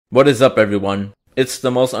What is up, everyone? It's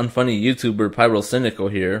the most unfunny YouTuber,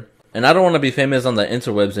 Pyrocynical here, and I don't want to be famous on the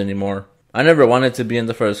interwebs anymore. I never wanted to be in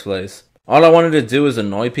the first place. All I wanted to do is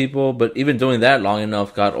annoy people, but even doing that long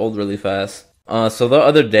enough got old really fast. So the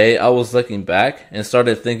other day, I was looking back and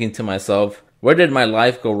started thinking to myself, where did my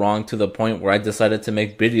life go wrong to the point where I decided to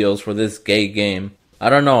make videos for this gay game? I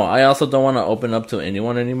don't know, I also don't want to open up to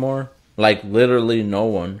anyone anymore. Like, literally no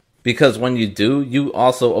one. Because when you do, you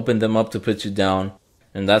also open them up to put you down.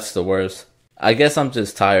 And that's the worst. I guess I'm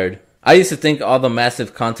just tired. I used to think all the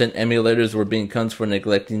massive content emulators were being cunts for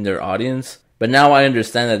neglecting their audience, but now I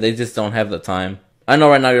understand that they just don't have the time. I know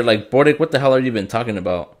right now you're like, Bordic, what the hell are you even talking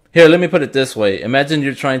about? Here, let me put it this way. Imagine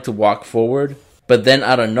you're trying to walk forward, but then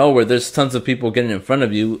out of nowhere there's tons of people getting in front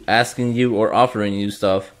of you, asking you or offering you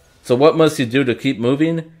stuff. So what must you do to keep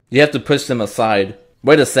moving? You have to push them aside.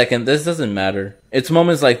 Wait a second, this doesn't matter. It's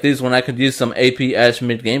moments like these when I could use some AP Ash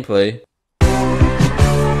mid gameplay.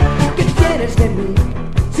 De mí,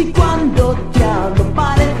 si cuando te hablo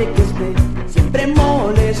parece que esté siempre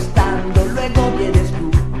molestando, luego vienes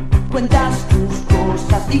tú, cuentas tus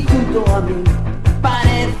cosas y junto a mí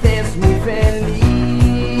pareces muy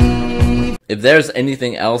feliz. If there's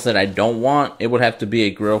anything else that I don't want, it would have to be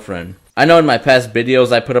a girlfriend. I know in my past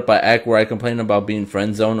videos I put up an act where I complain about being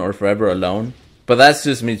friend zoned or forever alone, but that's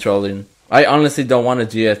just me trolling. I honestly don't want a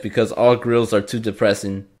GF because all grills are too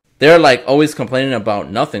depressing. They're like always complaining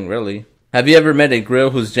about nothing really. Have you ever met a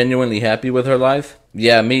grill who's genuinely happy with her life?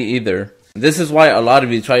 Yeah, me either. This is why a lot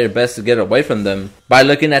of you try your best to get away from them, by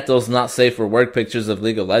looking at those not safe for work pictures of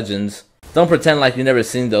League of Legends. Don't pretend like you never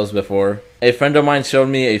seen those before. A friend of mine showed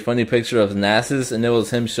me a funny picture of Nasus and it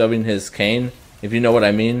was him shoving his cane, if you know what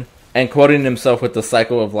I mean, and quoting himself with the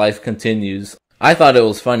cycle of life continues. I thought it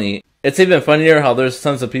was funny. It's even funnier how there's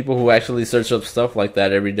tons of people who actually search up stuff like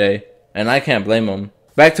that every day, and I can't blame them.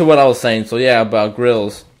 Back to what I was saying, so yeah, about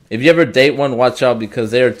grills. If you ever date one, watch out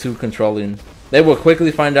because they are too controlling. They will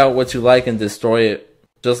quickly find out what you like and destroy it,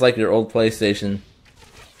 just like your old PlayStation.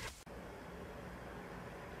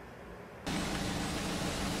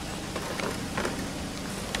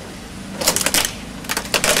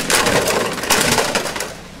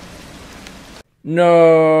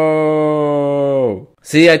 No!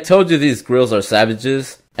 See, I told you these grills are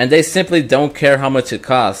savages. And they simply don't care how much it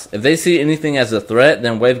costs. If they see anything as a threat,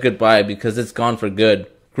 then wave goodbye because it's gone for good.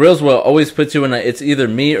 Grills will always put you in a it's either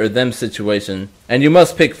me or them situation. And you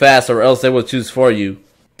must pick fast or else they will choose for you.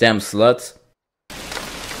 Damn sluts.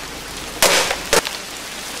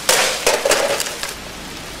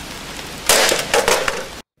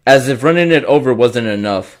 As if running it over wasn't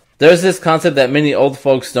enough. There's this concept that many old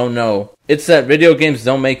folks don't know. It's that video games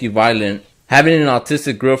don't make you violent. Having an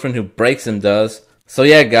autistic girlfriend who breaks him does. So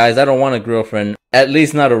yeah guys, I don't want a girlfriend, at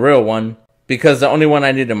least not a real one, because the only one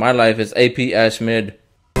I need in my life is AP Ash mid.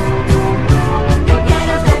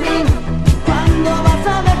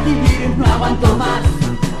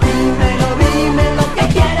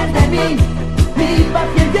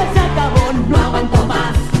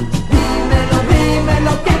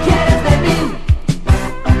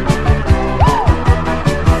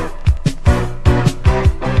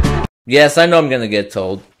 Yes, I know I'm gonna get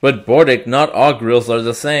told, but Bordic, not all grills are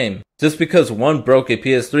the same. Just because one broke a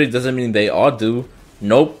PS3 doesn't mean they all do.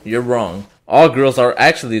 Nope, you're wrong. All grills are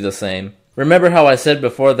actually the same. Remember how I said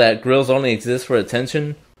before that grills only exist for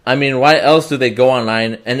attention? I mean, why else do they go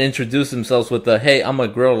online and introduce themselves with the "Hey, I'm a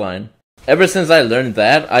grill" line? Ever since I learned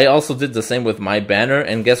that, I also did the same with my banner,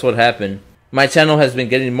 and guess what happened? My channel has been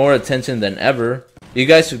getting more attention than ever. You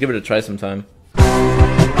guys should give it a try sometime.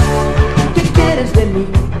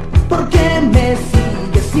 ¿Por qué me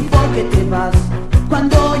sigues y por qué te vas?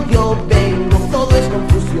 Cuando yo vengo todo es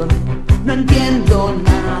confusión. No entiendo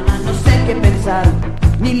nada, no sé qué pensar,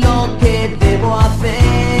 ni lo que debo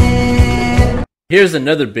hacer. Here's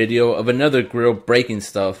another video of another grill breaking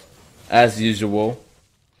stuff, as usual.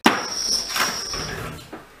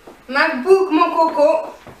 MacBook, mon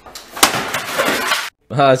coco.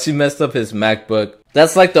 She messed up his MacBook.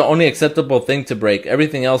 That's like the only acceptable thing to break.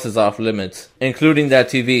 Everything else is off limits, including that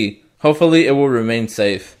TV. Hopefully it will remain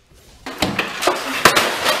safe.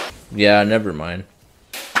 Yeah, never mind.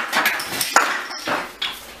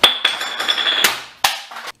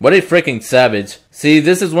 What a freaking savage. See,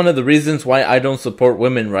 this is one of the reasons why I don't support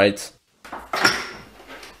women's rights.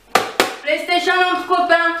 PlayStation entre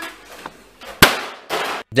copains.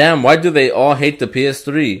 Damn, why do they all hate the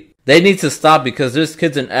PS3? They need to stop because there's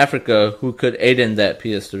kids in Africa who could aid in that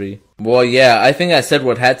PS3. Well, yeah, I think I said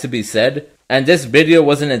what had to be said, and this video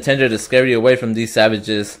wasn't intended to scare you away from these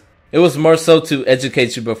savages. It was more so to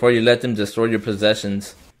educate you before you let them destroy your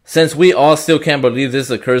possessions. Since we all still can't believe this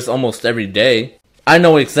occurs almost every day, I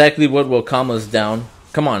know exactly what will calm us down.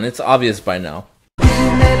 Come on, it's obvious by now.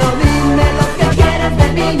 Dime lo que quieres de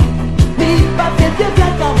mí. Mi paciencia se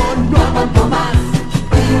acabó, no aguanto más.